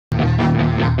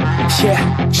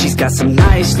Yeah, she's got some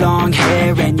nice long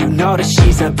hair, and you know that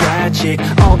she's a bad chick.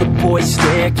 All the boys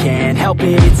stare, can't help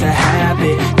it, it's a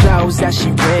habit. Clothes that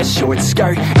she wears, short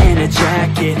skirt and a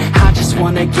jacket. I just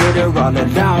wanna get her all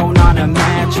alone on a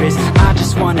mattress. I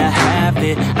just wanna have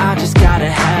it, I just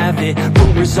gotta have it.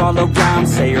 Rumors all around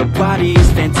say her body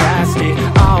is fantastic.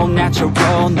 All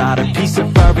natural, not a piece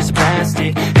of fur is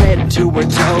plastic. Head to her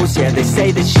toes, yeah, they say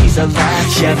that she's a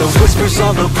latch. Yeah, the whispers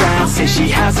all around say she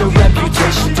has a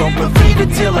reputation. Don't believe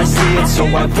it till I see it, so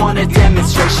I want a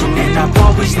demonstration. And I've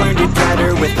always learned it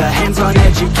better with a hands-on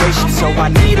education. So I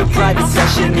need a private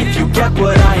session if you get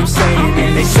what I am saying.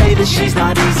 And they say that she's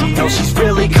not easy, no, she's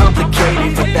really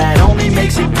complicated. But that only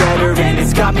makes it better, and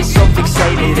it's got me so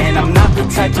fixated. And I'm not the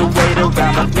type to wait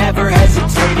around, I've never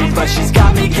hesitated. But she's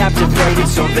got me captivated,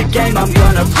 so the game, I'm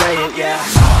gonna play it, yeah.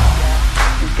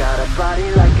 She's got a body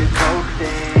like a coke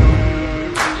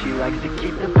thing. She likes to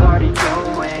keep the party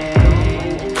going.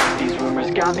 These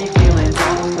rumors got me feeling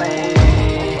lonely.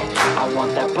 I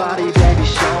want that body, baby,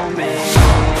 show me.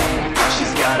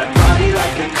 She's got a body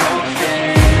like a coke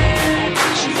thing.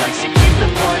 She likes to keep the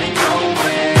party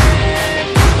going.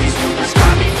 These rumors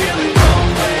got me feeling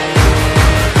lonely.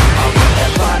 I want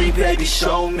that body, baby,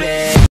 show me.